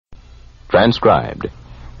Transcribed.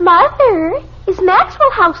 Mother, is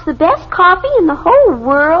Maxwell House the best coffee in the whole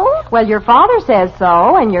world? Well, your father says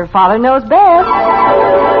so, and your father knows best.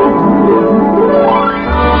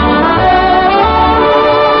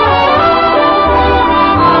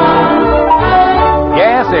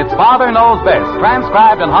 Yes, it's Father Knows Best,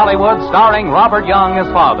 transcribed in Hollywood, starring Robert Young as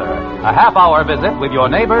father. A half-hour visit with your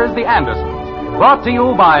neighbors, the Andersons. Brought to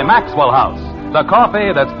you by Maxwell House, the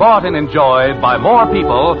coffee that's bought and enjoyed by more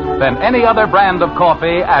people than any other brand of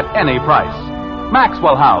coffee at any price.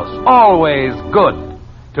 Maxwell House, always good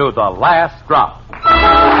to the last drop.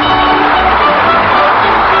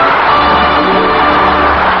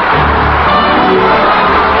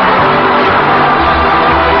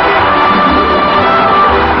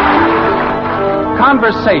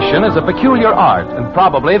 Conversation is a peculiar art, and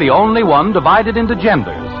probably the only one divided into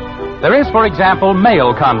genders. There is, for example,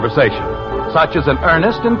 male conversation, such as an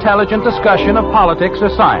earnest, intelligent discussion of politics or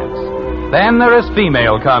science. Then there is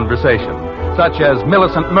female conversation, such as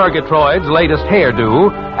Millicent Murgatroyd's latest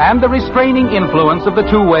hairdo and the restraining influence of the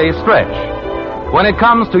two-way stretch. When it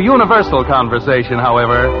comes to universal conversation,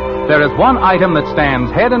 however, there is one item that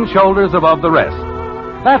stands head and shoulders above the rest.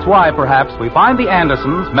 That's why, perhaps, we find the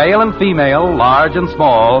Andersons, male and female, large and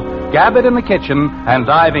small, gathered in the kitchen and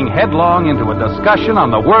diving headlong into a discussion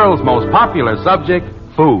on the world's most popular subject,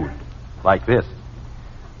 food. Like this.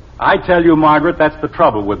 I tell you, Margaret, that's the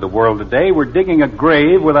trouble with the world today. We're digging a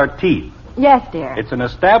grave with our teeth. Yes, dear. It's an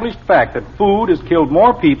established fact that food has killed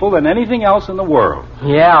more people than anything else in the world.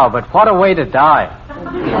 Yeah, but what a way to die.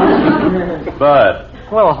 But...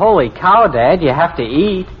 Well, holy cow, Dad, you have to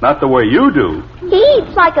eat. Not the way you do. He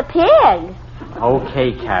eats like a pig.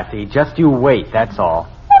 Okay, Kathy, just you wait, that's all.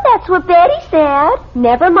 Well, that's what Betty said.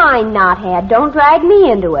 Never mind, Knothead. Don't drag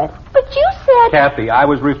me into it. But you said... Kathy, I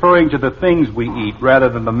was referring to the things we eat rather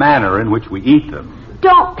than the manner in which we eat them.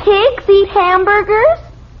 Don't pigs eat hamburgers?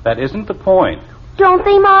 That isn't the point. Don't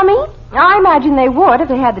they, Mommy? I imagine they would if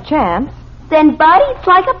they had the chance. Then Bud eats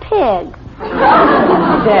like a pig.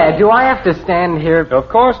 Dad, do I have to stand here? Of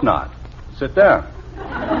course not. Sit down.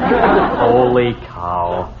 Holy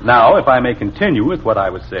cow. Now, if I may continue with what I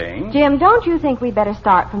was saying... Jim, don't you think we'd better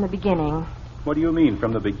start from the beginning? What do you mean,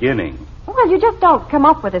 from the beginning? Well, you just don't come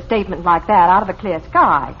up with a statement like that out of a clear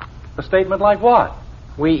sky. A statement like what?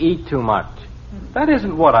 We eat too much. That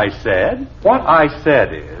isn't what I said. What I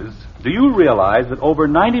said is, do you realize that over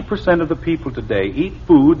 90% of the people today eat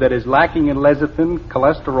food that is lacking in lecithin,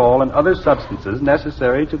 cholesterol, and other substances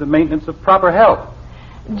necessary to the maintenance of proper health?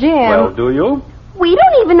 Jim... Well, do you? We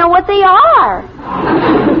don't even know what they are.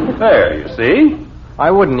 There, you see. I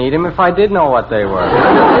wouldn't eat them if I did know what they were.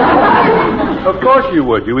 Of course you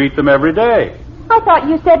would. You eat them every day. I thought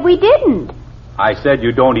you said we didn't. I said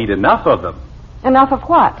you don't eat enough of them. Enough of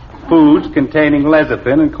what? Foods containing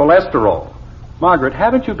lecithin and cholesterol. Margaret,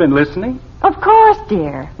 haven't you been listening? Of course,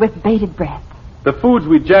 dear, with bated breath. The foods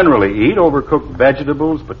we generally eat, overcooked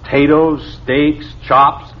vegetables, potatoes, steaks,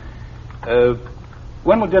 chops.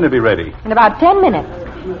 When will dinner be ready? In about 10 minutes.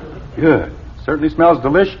 Good. Certainly smells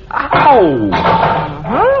delicious. Ow!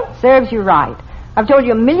 Mm-hmm. Serves you right. I've told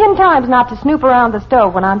you 1,000,000 times not to snoop around the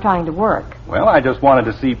stove when I'm trying to work. Well, I just wanted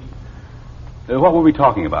to see... what were we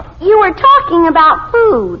talking about? You were talking about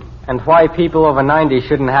food. And why people over 90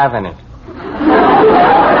 shouldn't have any.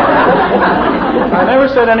 I never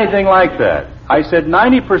said anything like that. I said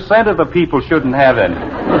 90% of the people shouldn't have any.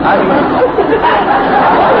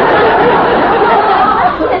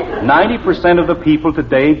 90% of the people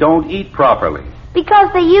today don't eat properly.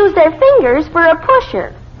 Because they use their fingers for a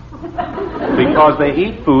pusher. Because they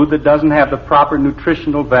eat food that doesn't have the proper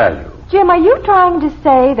nutritional value. Jim, are you trying to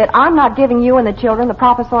say that I'm not giving you and the children the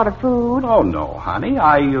proper sort of food? Oh, no, honey.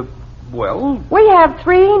 Well... We have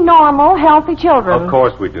 3 normal, healthy children. Of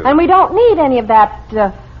course we do. And we don't need any of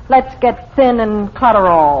that, let's get thin and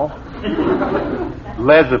clutterol.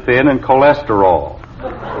 Lecithin and cholesterol.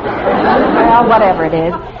 Well, whatever it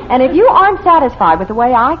is. And if you aren't satisfied with the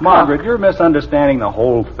way I cook... Margaret, you're misunderstanding the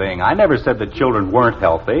whole thing. I never said that children weren't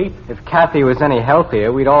healthy. If Kathy was any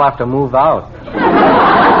healthier, we'd all have to move out.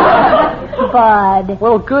 Bud.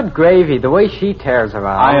 Well, good gravy, the way she tears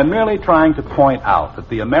around. I am merely trying to point out that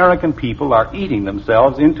the American people are eating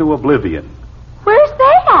themselves into oblivion. Where's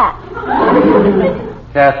that?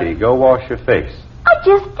 Kathy, go wash your face. I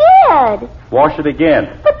just did. Wash it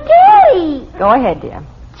again. But, Daddy. Go ahead, dear.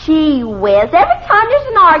 Gee whiz, every time there's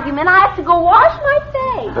an argument, I have to go wash my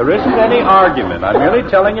face. There isn't any argument. I'm merely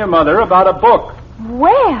telling your mother about a book.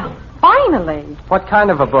 Well, finally. What kind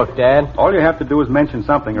of a book, Dad? All you have to do is mention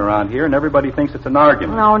something around here, and everybody thinks it's an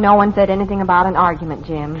argument. No one said anything about an argument,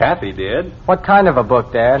 Jim. Kathy did. What kind of a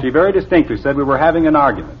book, Dad? She very distinctly said we were having an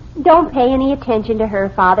argument. Don't pay any attention to her,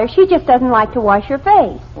 Father. She just doesn't like to wash her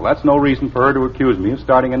face. Well, that's no reason for her to accuse me of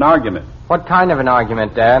starting an argument. What kind of an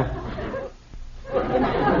argument, Dad?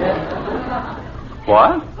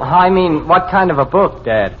 What? I mean, what kind of a book,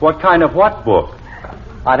 Dad? What kind of what book?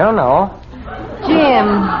 I don't know. Jim,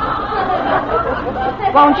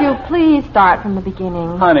 won't you please start from the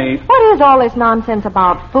beginning? Honey. What is all this nonsense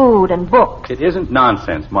about food and books? It isn't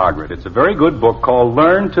nonsense, Margaret. It's a very good book called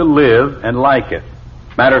Learn to Live and Like It.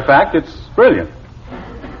 Matter of fact, it's brilliant.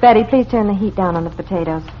 Betty, please turn the heat down on the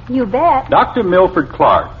potatoes. You bet. Dr. Milford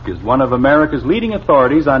Clark is one of America's leading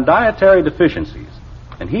authorities on dietary deficiencies,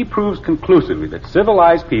 and he proves conclusively that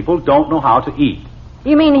civilized people don't know how to eat.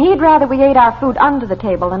 You mean he'd rather we ate our food under the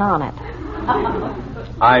table than on it?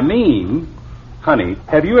 I mean, honey,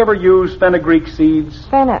 have you ever used fenugreek seeds?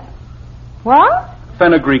 What?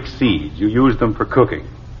 Fenugreek seeds. You use them for cooking.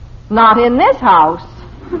 Not in this house.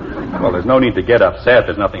 Well, there's no need to get upset.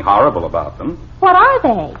 There's nothing horrible about them. What are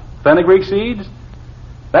they? Fenugreek seeds?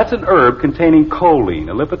 That's an herb containing choline,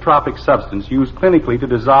 a lipotropic substance used clinically to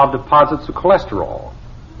dissolve deposits of cholesterol.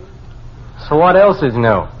 So what else is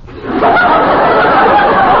new?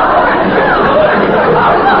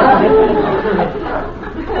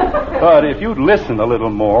 But if you'd listen a little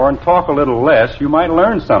more and talk a little less, you might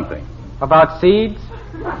learn something. About seeds?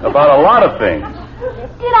 About a lot of things.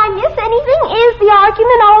 Did I miss anything? Is the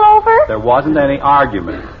argument all over? There wasn't any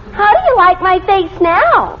argument. How do you like my face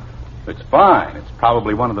now? It's fine. It's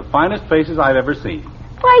probably one of the finest faces I've ever seen.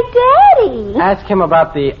 Why, Daddy. Ask him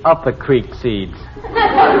about the Upper Creek seeds.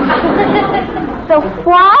 The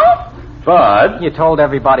what? Bud. You told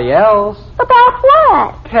everybody else. About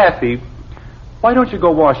what? Kathy, why don't you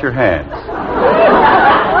go wash your hands? But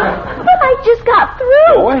I just got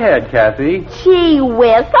through. Go ahead, Kathy. Gee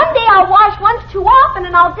whiz. Someday I'll wash once too often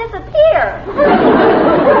and I'll disappear.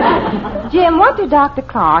 Jim, what do Dr.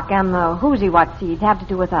 Clark and the whoozy-what seeds have to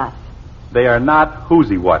do with us? They are not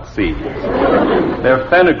whoozy-what seeds. They're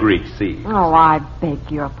fenugreek seeds. Oh, I beg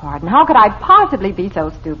your pardon. How could I possibly be so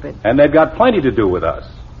stupid? And they've got plenty to do with us.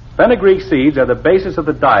 Fenugreek seeds are the basis of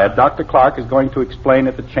the diet Dr. Clark is going to explain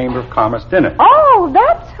at the Chamber of Commerce dinner. Oh,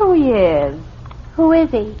 that's who he is. Who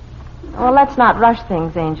is he? Well, let's not rush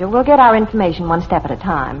things, Angel. We'll get our information one step at a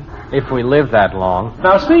time. If we live that long.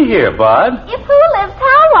 Now, see here, Bud. If who lives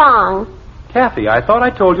how long? Kathy, I thought I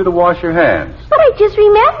told you to wash your hands. But I just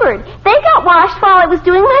remembered. They got washed while I was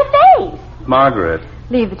doing my face. Margaret.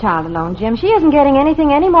 Leave the child alone, Jim. She isn't getting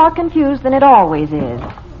anything any more confused than it always is.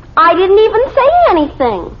 I didn't even say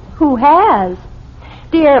anything. Who has?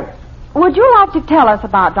 Dear, would you like to tell us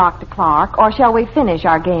about Dr. Clark, or shall we finish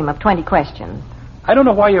our game of 20 questions? I don't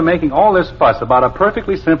know why you're making all this fuss about a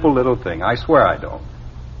perfectly simple little thing. I swear I don't.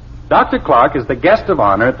 Dr. Clark is the guest of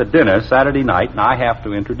honor at the dinner Saturday night, and I have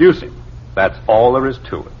to introduce him. That's all there is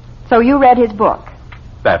to it. So you read his book?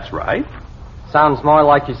 That's right. Sounds more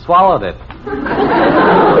like you swallowed it.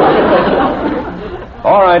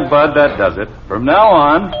 All right, Bud, that does it. From now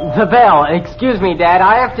on... The bell. Excuse me, Dad.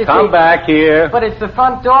 I have to Come back here. But it's the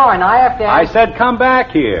front door, and I have to... I said come back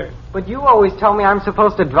here. But you always tell me I'm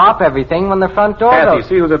supposed to drop everything when the front door Kathy, goes...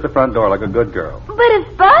 see who's at the front door like a good girl. But it's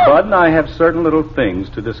Bud. Bud and I have certain little things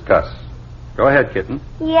to discuss. Go ahead, kitten.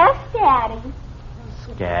 Yes, Daddy.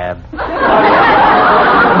 Scab.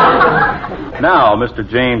 Now, Mr.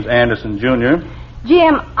 James Anderson, Jr.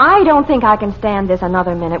 Jim, I don't think I can stand this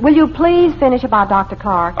another minute. Will you please finish about Dr.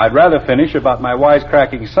 Clark? I'd rather finish about my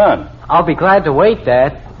wisecracking son. I'll be glad to wait,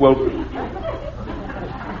 Dad. Well,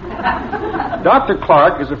 Dr.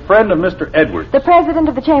 Clark is a friend of Mr. Edwards. The president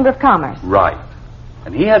of the Chamber of Commerce. Right.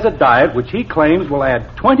 And he has a diet which he claims will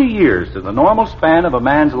add 20 years to the normal span of a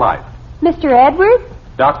man's life. Mr. Edwards?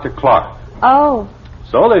 Dr. Clark. Oh.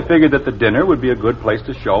 So they figured that the dinner would be a good place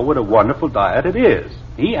to show what a wonderful diet it is.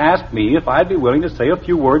 He asked me if I'd be willing to say a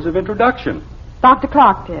few words of introduction. Dr.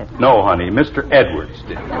 Clark did. No, honey, Mr. Edwards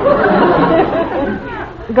did.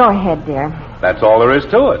 Go ahead, dear. That's all there is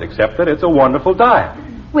to it, except that it's a wonderful diet.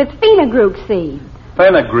 With fenugreek seeds.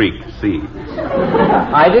 Fenugreek seeds.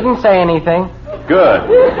 I didn't say anything. Good.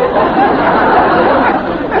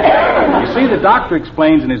 You see, the doctor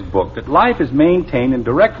explains in his book that life is maintained in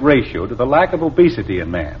direct ratio to the lack of obesity in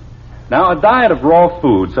man. Now, a diet of raw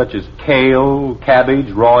food such as kale,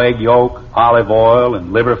 cabbage, raw egg yolk, olive oil,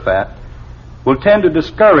 and liver fat will tend to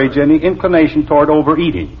discourage any inclination toward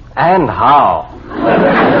overeating. And how?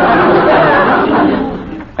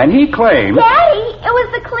 And he claims... Daddy, it was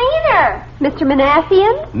the cleaner. Mr.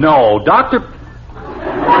 Manassian? No, Dr...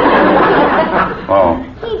 Oh.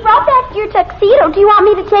 He brought that liked your tuxedo. Do you want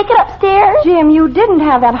me to take it upstairs? Jim, you didn't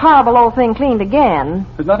have that horrible old thing cleaned again.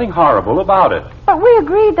 There's nothing horrible about it. But we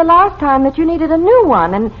agreed the last time that you needed a new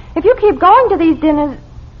one, and if you keep going to these dinners...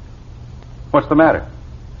 What's the matter?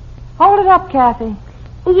 Hold it up, Kathy.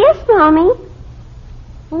 Yes, Mommy.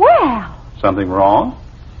 Well... Something wrong?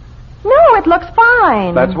 No, it looks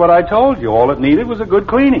fine. That's what I told you. All it needed was a good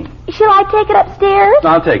cleaning. Shall I take it upstairs?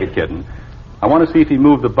 I'll take it, kitten. I want to see if he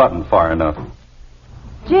moved the button far enough.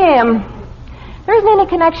 Jim, there isn't any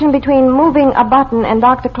connection between moving a button and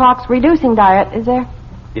Dr. Clark's reducing diet, is there?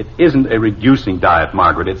 It isn't a reducing diet,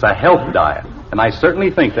 Margaret. It's a health diet. And I certainly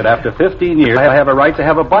think that after 15 years, I have a right to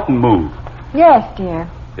have a button moved. Yes, dear.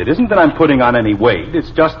 It isn't that I'm putting on any weight. It's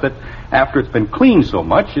just that after it's been cleaned so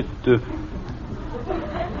much, it...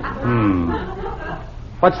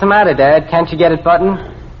 What's the matter, Dad? Can't you get it buttoned?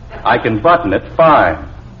 I can button it fine.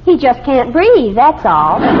 He just can't breathe, that's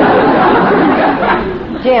all.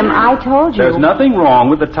 Jim, I told you... There's nothing wrong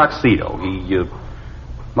with the tuxedo. He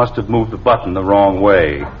must have moved the button the wrong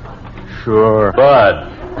way. Sure. Bud.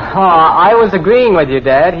 Oh, I was agreeing with you,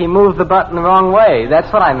 Dad. He moved the button the wrong way.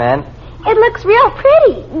 That's what I meant. It looks real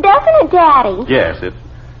pretty, doesn't it, Daddy? Yes, it...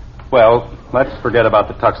 Well, let's forget about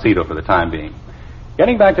the tuxedo for the time being.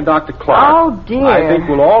 Getting back to Dr. Clark... Oh, dear. I think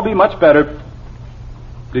we'll all be much better...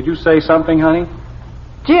 Did you say something, honey?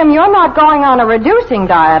 Jim, you're not going on a reducing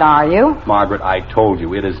diet, are you? Margaret, I told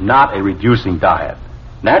you, it is not a reducing diet.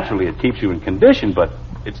 Naturally, it keeps you in condition, but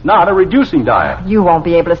it's not a reducing diet. You won't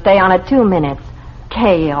be able to stay on it 2 minutes.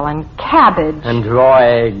 Kale and cabbage. And raw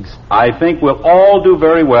eggs. I think we'll all do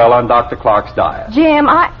very well on Dr. Clark's diet. Jim,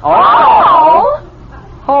 Oh!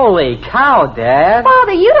 Holy cow, Dad.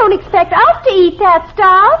 Father, you don't expect us to eat that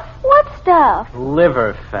stuff. What stuff?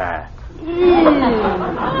 Liver fat.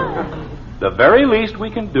 The very least we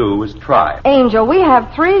can do is try it. Angel, we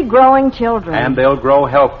have 3 growing children. And they'll grow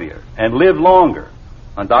healthier and live longer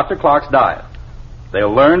on Dr. Clark's diet.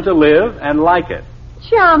 They'll learn to live and like it.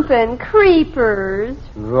 Jumping creepers.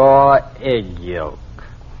 Raw egg yolk.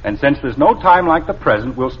 And since there's no time like the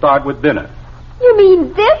present, we'll start with dinner. You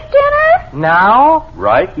mean this dinner? Now?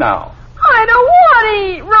 Right now. I don't want to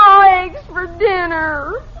eat raw eggs for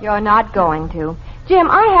dinner. You're not going to. Jim,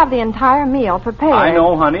 I have the entire meal prepared. I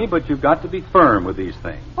know, honey, but you've got to be firm with these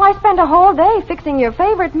things. Well, I spent a whole day fixing your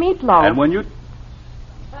favorite meatloaf. And when you...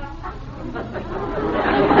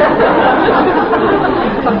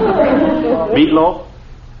 Meatloaf?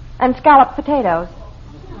 And scalloped potatoes.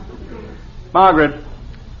 Margaret,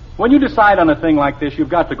 when you decide on a thing like this, you've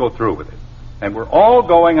got to go through with it. And we're all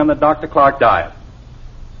going on the Dr. Clark diet.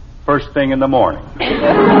 First thing in the morning.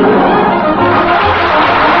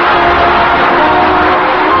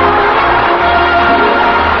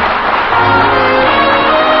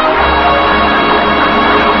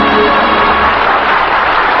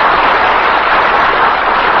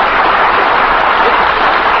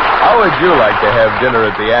 How would you like to have dinner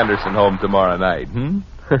at the Anderson home tomorrow night,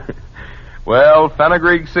 Well,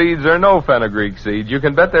 fenugreek seeds or no fenugreek seeds, you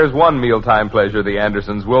can bet there's one mealtime pleasure the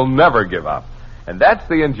Andersons will never give up. And that's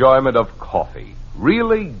the enjoyment of coffee.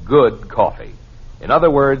 Really good coffee. In other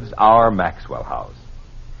words, our Maxwell House.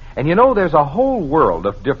 And you know, there's a whole world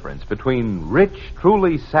of difference between rich,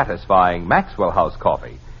 truly satisfying Maxwell House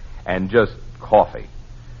coffee and just coffee.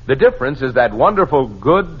 The difference is that wonderful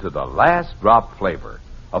good to the last drop flavor.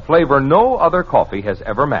 A flavor no other coffee has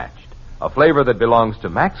ever matched. A flavor that belongs to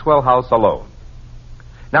Maxwell House alone.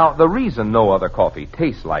 Now, the reason no other coffee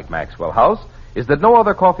tastes like Maxwell House is that no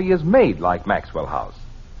other coffee is made like Maxwell House.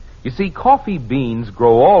 You see, coffee beans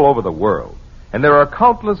grow all over the world, and there are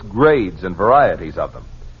countless grades and varieties of them.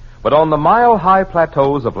 But on the mile-high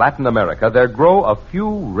plateaus of Latin America, there grow a few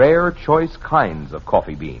rare, choice kinds of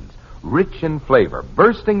coffee beans, rich in flavor,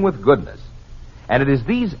 bursting with goodness. And it is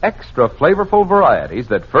these extra flavorful varieties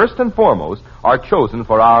that first and foremost are chosen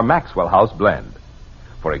for our Maxwell House blend.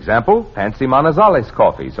 For example, fancy Manizales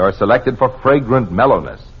coffees are selected for fragrant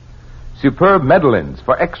mellowness. Superb Medellins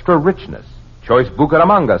for extra richness. Choice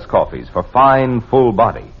Bucaramangas coffees for fine, full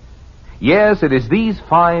body. Yes, it is these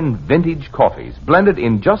fine vintage coffees, blended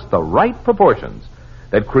in just the right proportions,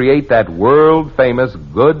 that create that world-famous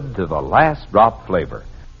good to the last drop flavor.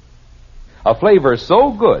 A flavor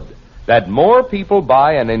so good that more people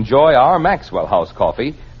buy and enjoy our Maxwell House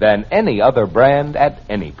coffee than any other brand at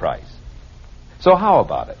any price. So how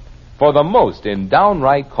about it? For the most in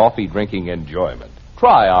downright coffee-drinking enjoyment,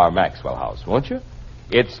 try our Maxwell House, won't you?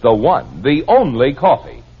 It's the one, the only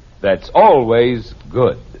coffee that's always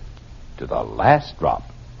good to the last drop.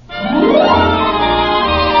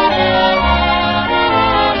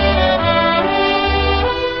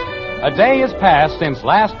 A day has passed since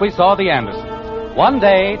last we saw the Andersons. 1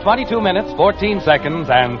 day, 22 minutes, 14 seconds,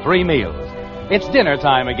 and 3 meals. It's dinner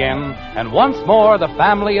time again, and once more the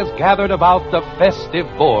family is gathered about the festive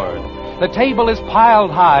board. The table is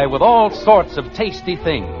piled high with all sorts of tasty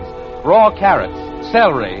things. Raw carrots,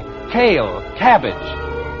 celery, kale,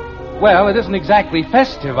 cabbage. Well, it isn't exactly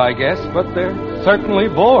festive, I guess, but they're certainly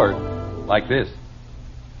bored. Like this.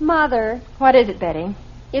 Mother, What is it, Betty?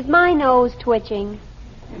 is my nose twitching?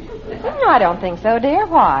 No, I don't think so, dear.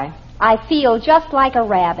 Why? I feel just like a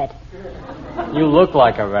rabbit. You look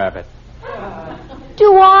like a rabbit.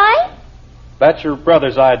 Do I? That's your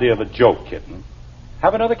brother's idea of a joke, kitten.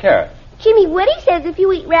 Have another carrot. Jimmy Whitty says if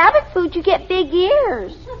you eat rabbit food, you get big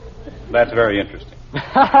ears. That's very interesting.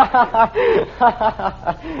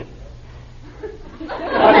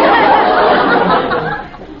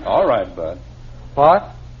 All right, Bud. What?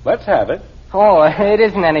 Let's have it. Oh, it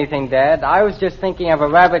isn't anything, Dad. I was just thinking of a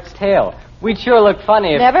rabbit's tail. We'd sure look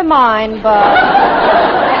funny if... Never mind, Bud.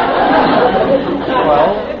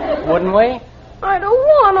 Well, wouldn't we? I don't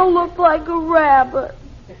want to look like a rabbit.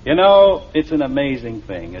 You know, it's an amazing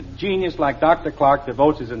thing. A genius like Dr. Clark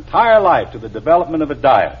devotes his entire life to the development of a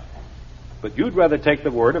diet. But you'd rather take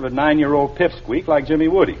the word of a 9-year-old pipsqueak like Jimmy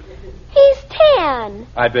Woody. He's 10.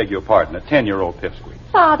 I beg your pardon, a 10-year-old pipsqueak.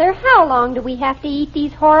 Father, how long do we have to eat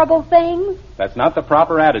these horrible things? That's not the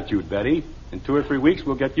proper attitude, Betty. In 2 or 3 weeks,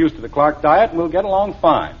 we'll get used to the Clark diet, and we'll get along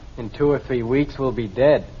fine. In 2 or 3 weeks, we'll be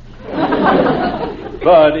dead.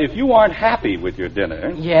 But if you aren't happy with your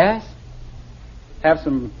dinner, Yes? have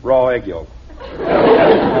some raw egg yolk.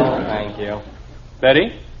 Oh, thank you.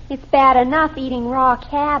 Betty? It's bad enough eating raw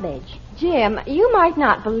cabbage. Jim, you might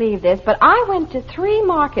not believe this, but I went to 3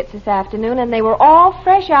 markets this afternoon, and they were all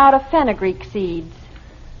fresh out of fenugreek seeds.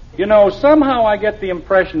 You know, somehow I get the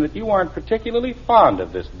impression that you aren't particularly fond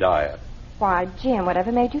of this diet. Why, Jim,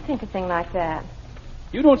 whatever made you think a thing like that?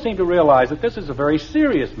 You don't seem to realize that this is a very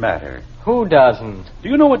serious matter. Who doesn't? Do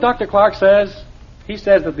you know what Dr. Clark says? He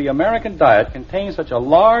says that the American diet contains such a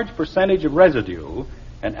large percentage of residue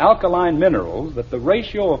and alkaline minerals that the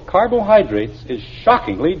ratio of carbohydrates is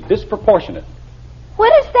shockingly disproportionate.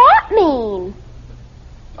 What does that mean?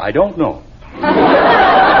 I don't know.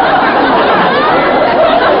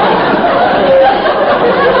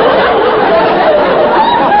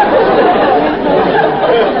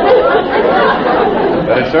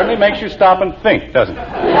 But it certainly makes you stop and think, doesn't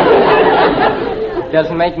it?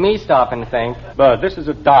 Doesn't make me stop and think. But this is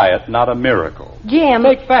a diet, not a miracle. Jim.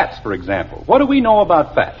 Take fats, for example. What do we know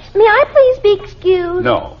about fats? May I please be excused?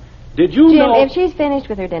 No. Did you Jim, know... if she's finished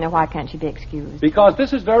with her dinner, why can't she be excused? Because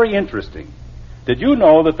this is very interesting. Did you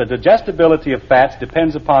know that the digestibility of fats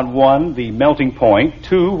depends upon 1, the melting point,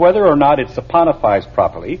 2, whether or not it saponifies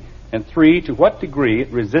properly, and 3, to what degree it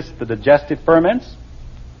resists the digestive ferments?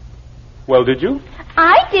 Well, did you?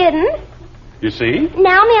 I didn't. You see?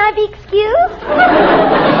 Now may I be excused?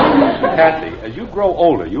 Kathy, as you grow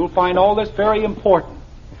older, you'll find all this very important.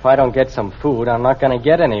 If I don't get some food, I'm not going to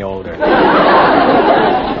get any older.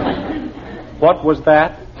 What was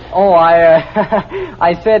that? Oh,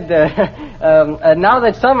 I said, now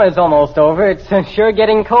that summer's almost over, it's sure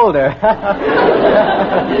getting colder.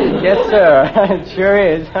 Yes, sir. It sure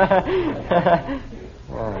is.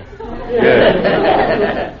 Oh.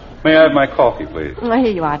 Yes. May I have my coffee, please? Well,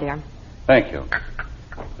 here you are, dear. Thank you.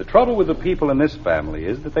 The trouble with the people in this family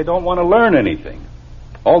is that they don't want to learn anything.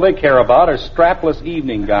 All they care about are strapless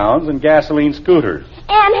evening gowns and gasoline scooters.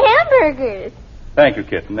 And hamburgers. Thank you,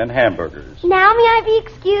 kitten, and hamburgers. Now may I be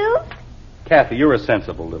excused? Kathy, you're a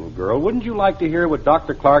sensible little girl. Wouldn't you like to hear what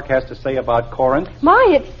Dr. Clark has to say about Corinth? My,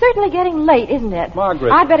 it's certainly getting late, isn't it?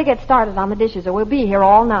 Margret. I'd better get started on the dishes, or we'll be here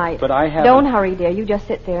all night. But I haven't... Don't hurry, dear. You just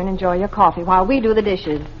sit there and enjoy your coffee while we do the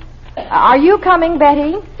dishes. Are you coming,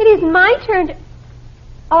 Betty? It is my turn to...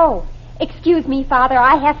 Oh, excuse me, Father.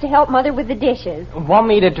 I have to help Mother with the dishes. Want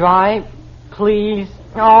me to drive? Please?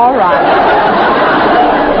 All right.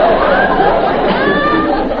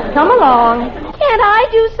 Come along. Can't I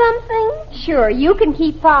do something? Sure, you can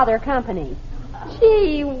keep Father company.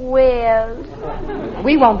 Gee whiz.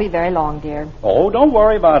 We won't be very long, dear. Oh, don't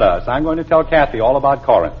worry about us. I'm going to tell Kathy all about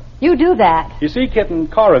Corinth. You do that. You see, kitten,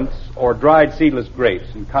 Corinths, or dried seedless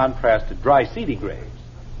grapes, in contrast to dry seedy grapes,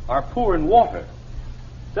 are poor in water.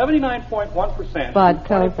 79.1%. Bud,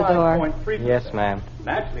 close the door. 25.3%. Yes, ma'am.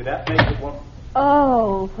 Naturally, that makes it one...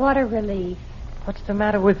 Oh, what a relief. What's the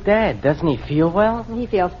matter with Dad? Doesn't he feel well? He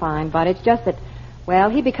feels fine, but it's just that, well,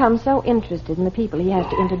 he becomes so interested in the people he has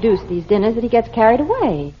to introduce these dinners that he gets carried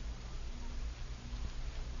away.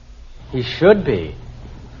 He should be.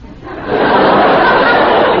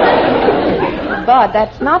 Bud,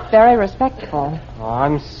 that's not very respectable. Oh,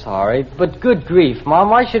 I'm sorry, but good grief, Mom,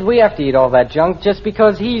 why should we have to eat all that junk just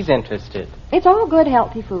because he's interested? It's all good,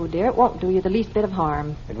 healthy food, dear. It won't do you the least bit of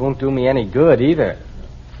harm. It won't do me any good either.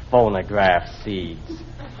 Phonograph seeds.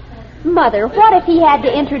 Mother, what if he had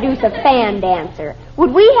to introduce a fan dancer?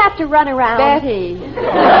 Would we have to run around? Betty.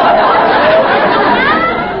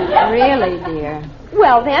 Really, dear.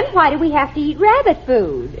 Well, then, why do we have to eat rabbit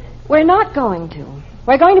food? We're not going to.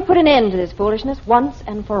 We're going to put an end to this foolishness once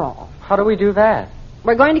and for all. How do we do that?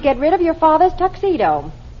 We're going to get rid of your father's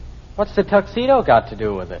tuxedo. What's the tuxedo got to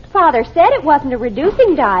do with it? Father said it wasn't a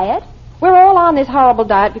reducing diet. We're all on this horrible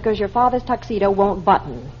diet because your father's tuxedo won't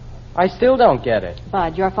button. I still don't get it.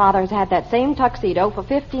 Bud, your father's had that same tuxedo for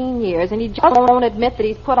 15 years, and he just won't admit that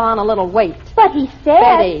he's put on a little weight. But he said...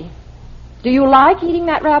 Betty, do you like eating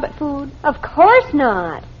that rabbit food? Of course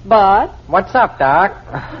not. Bud? What's up, Doc?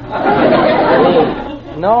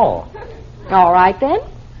 No. All right, then.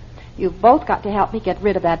 You've both got to help me get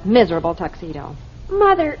rid of that miserable tuxedo.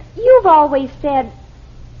 Mother, you've always said...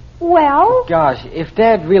 Well... Gosh, if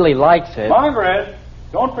Dad really likes it... Margret,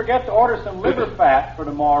 don't forget to order some liver fat for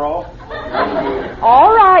tomorrow.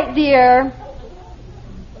 All right, dear.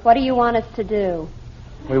 What do you want us to do?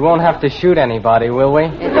 We won't have to shoot anybody, will we?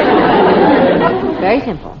 Very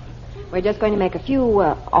simple. We're just going to make a few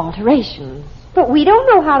alterations. But we don't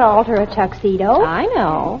know how to alter a tuxedo. I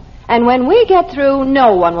know. And when we get through,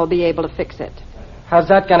 no one will be able to fix it. How's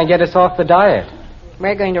that going to get us off the diet?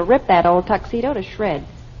 We're going to rip that old tuxedo to shreds.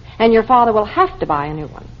 And your father will have to buy a new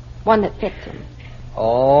one that fits him.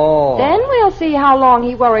 Oh. Then we'll see how long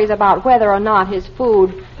he worries about whether or not his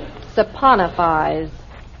food saponifies.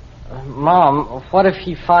 Mom, what if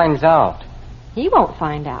he finds out? He won't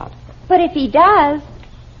find out. But if he does...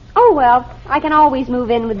 Oh, well, I can always move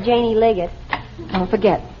in with Janie Liggett. Don't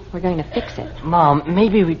forget, we're going to fix it. Mom,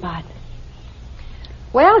 maybe we... Bud.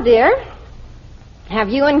 Well, dear, have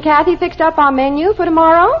you and Kathy fixed up our menu for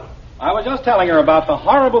tomorrow? I was just telling her about the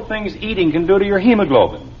horrible things eating can do to your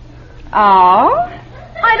hemoglobin. Oh?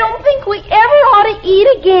 I don't think we ever ought to eat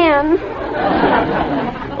again.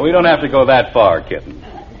 Well, we don't have to go that far, kitten.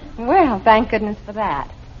 Well, thank goodness for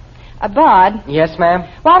that. Bud. Yes, ma'am?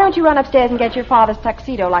 Why don't you run upstairs and get your father's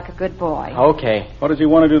tuxedo like a good boy? Okay. What does he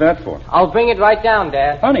want to do that for? I'll bring it right down,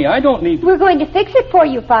 Dad. Honey, I don't need... We're going to fix it for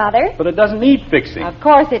you, Father. But it doesn't need fixing. Of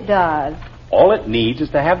course it does. All it needs is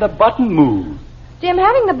to have the button moved. Jim,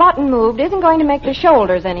 having the button moved isn't going to make the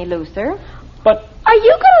shoulders any looser. But... Are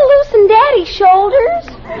you going to loosen Daddy's shoulders?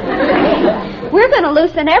 We're going to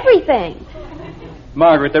loosen everything.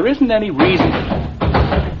 Margaret, there isn't any reason...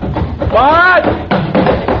 Bud!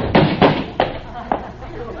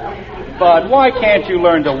 Bud, why can't you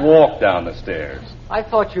learn to walk down the stairs? I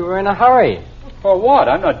thought you were in a hurry. For what?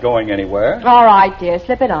 I'm not going anywhere. All right, dear,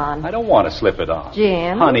 slip it on. I don't want to slip it on.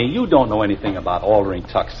 Jim? Honey, you don't know anything about altering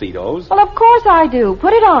tuxedos. Well, of course I do.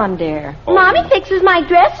 Put it on, dear. Oh. Mommy fixes my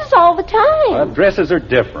dresses all the time. Well, dresses are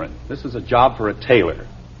different. This is a job for a tailor.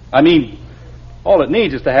 I mean, all it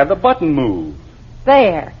needs is to have the button moved.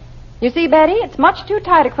 There. You see, Betty, it's much too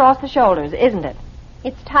tight across the shoulders, isn't it?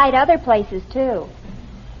 It's tight other places, too.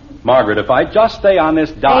 Margaret, if I just stay on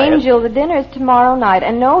this diet... Angel, the dinner's tomorrow night,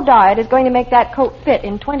 and no diet is going to make that coat fit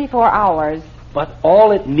in 24 hours. But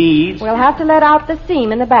all it needs... We'll have to let out the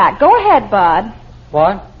seam in the back. Go ahead, Bud.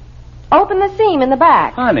 What? Open the seam in the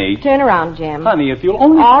back. Honey... Turn around, Jim. Honey, if you'll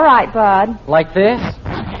only... All right, Bud. Like this?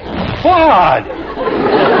 Bud!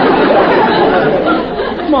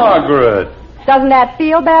 Margaret! Doesn't that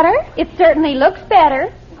feel better? It certainly looks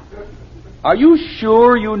better. Are you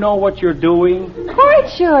sure you know what you're doing? Quite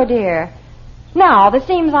sure, dear. Now, the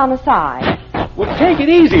seam's on the side. Well, take it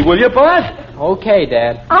easy, will you, Bud? Okay,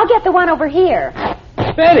 Dad. I'll get the one over here.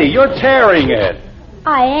 Betty, you're tearing it.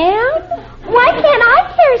 I am? Why can't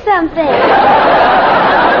I tear something?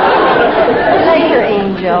 Later,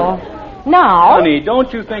 Angel. Now... Honey,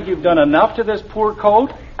 don't you think you've done enough to this poor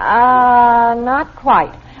coat? Not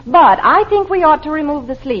quite. But I think we ought to remove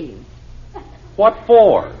the sleeves. What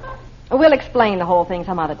for? We'll explain the whole thing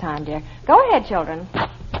some other time, dear. Go ahead, children.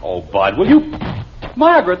 Oh, Bud, will you...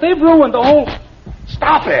 Margaret, they've ruined the whole...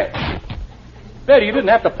 Stop it! Betty, you didn't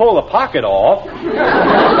have to pull the pocket off.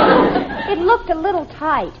 It looked a little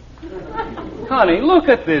tight. Honey, look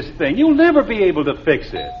at this thing. You'll never be able to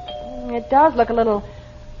fix it. It does look a little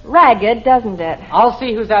ragged, doesn't it? I'll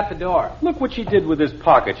see who's at the door. Look what she did with this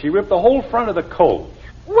pocket. She ripped the whole front of the coat.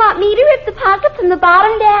 Want me to rip the pocket from the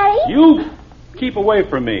bottom, Daddy? You keep away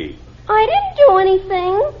from me. I didn't do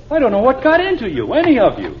anything. I don't know what got into you, any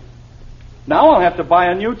of you. Now I'll have to buy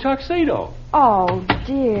a new tuxedo. Oh,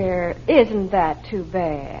 dear. Isn't that too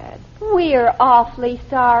bad? We're awfully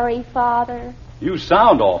sorry, Father. You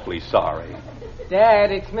sound awfully sorry.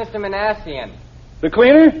 Dad, it's Mr. Manassian. The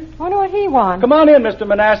cleaner? Wonder what he wants. Come on in, Mr.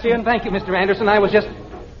 Manassian. Thank you, Mr. Anderson. I was just...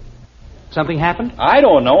 Something happened? I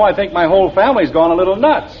don't know. I think my whole family's gone a little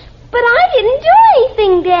nuts. But I didn't do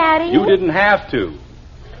anything, Daddy. You didn't have to.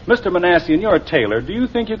 Mr. Manassian, you're a tailor. Do you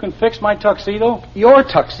think you can fix my tuxedo? Your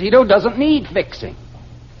tuxedo doesn't need fixing.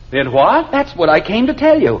 Did what? That's what I came to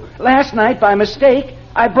tell you. Last night, by mistake,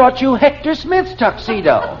 I brought you Hector Smith's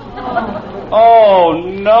tuxedo. Oh,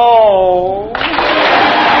 no.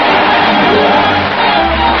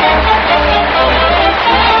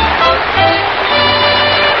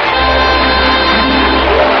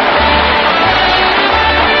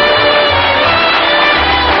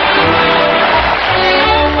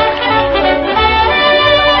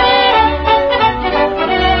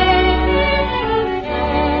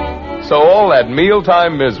 So all that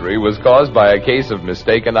mealtime misery was caused by a case of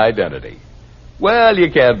mistaken identity. Well,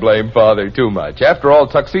 you can't blame Father too much. After all,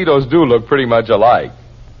 tuxedos do look pretty much alike.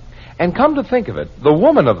 And come to think of it, the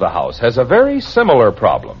woman of the house has a very similar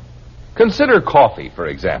problem. Consider coffee, for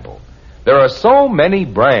example. There are so many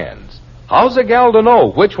brands. How's a gal to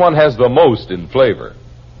know which one has the most in flavor?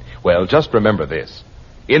 Well, just remember this.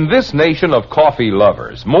 In this nation of coffee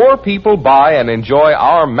lovers, more people buy and enjoy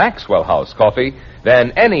our Maxwell House coffee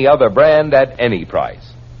than any other brand at any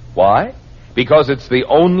price. Why? Because it's the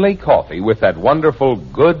only coffee with that wonderful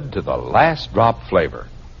good to the last drop flavor.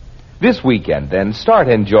 This weekend, then, start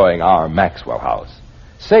enjoying our Maxwell House.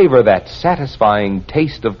 Savor that satisfying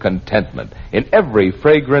taste of contentment in every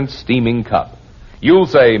fragrant, steaming cup. You'll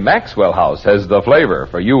say Maxwell House has the flavor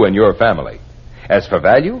for you and your family. As for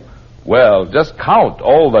value, well, just count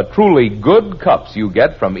all the truly good cups you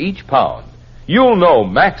get from each pound. You'll know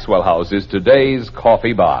Maxwell House is today's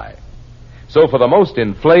coffee buy. So for the most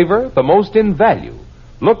in flavor, the most in value,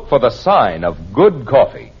 look for the sign of good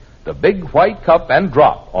coffee, the big white cup and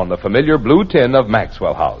drop on the familiar blue tin of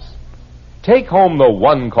Maxwell House. Take home the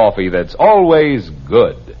one coffee that's always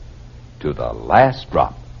good to the last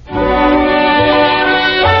drop.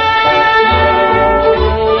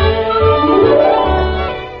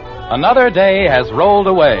 Another day has rolled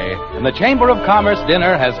away, and the Chamber of Commerce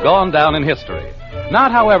dinner has gone down in history.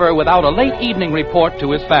 Not, however, without a late evening report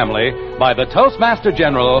to his family by the Toastmaster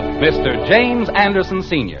General, Mr. James Anderson,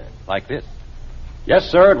 Sr., like this. Yes,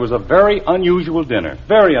 sir, it was a very unusual dinner.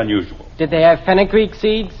 Very unusual. Did they have fenugreek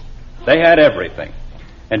seeds? They had everything.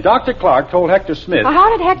 And Dr. Clark told Hector Smith...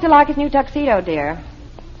 How did Hector like his new tuxedo, dear?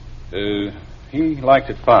 He liked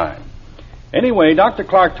it fine. Anyway, Dr.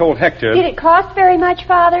 Clark told Hector... Did it cost very much,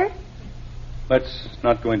 Father? Let's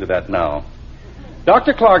not go into that now.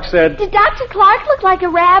 Dr. Clark said... Did Dr. Clark look like a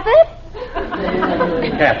rabbit?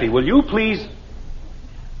 Kathy, will you please...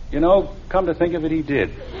 You know, come to think of it, he did.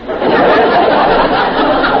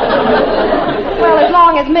 Well, as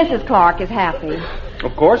long as Mrs. Clark is happy.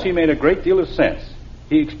 Of course, he made a great deal of sense.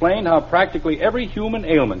 He explained how practically every human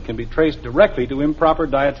ailment can be traced directly to improper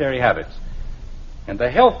dietary habits. And the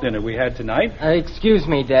health dinner we had tonight... Excuse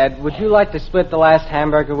me, Dad. Would you like to split the last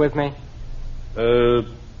hamburger with me?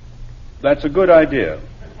 That's a good idea.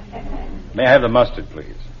 May I have the mustard,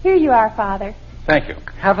 please? Here you are, Father. Thank you.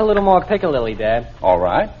 Have a little more piccalilli, Dad. All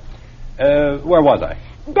right. Where was I?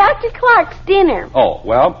 Dr. Clark's dinner. Oh,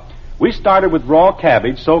 well, we started with raw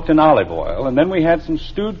cabbage soaked in olive oil, and then we had some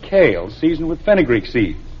stewed kale seasoned with fenugreek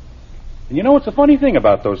seeds. And you know what's the funny thing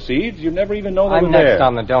about those seeds? You never even know they I'm were next there.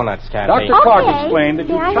 on the donuts, Kathy. Dr. Okay. Clark explained that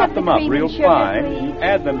you May I chop have them the up cream real and sugar, fine, please? and you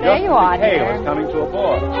add them There just as you the are, kale dear. is coming to a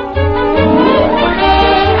boil.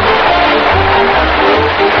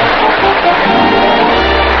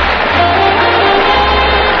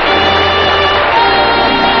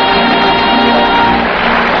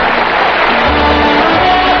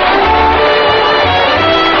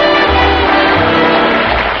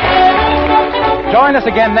 Join us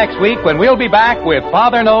again next week when we'll be back with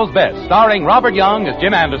Father Knows Best, starring Robert Young as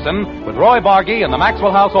Jim Anderson, with Roy Bargy and the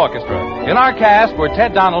Maxwell House Orchestra. In our cast were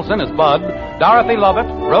Ted Donaldson as Bud, Dorothy Lovett,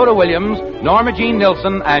 Rhoda Williams, Norma Jean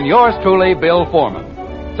Nilsson, and yours truly, Bill Foreman.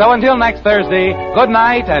 So until next Thursday, good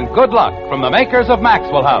night and good luck from the makers of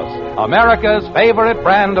Maxwell House, America's favorite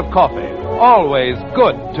brand of coffee. Always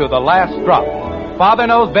good to the last drop. Father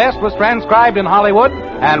Knows Best was transcribed in Hollywood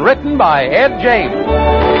and written by Ed James.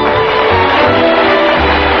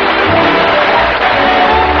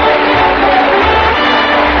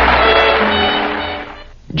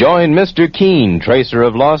 Join Mr. Keene, tracer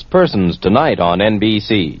of lost persons, tonight on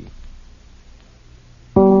NBC.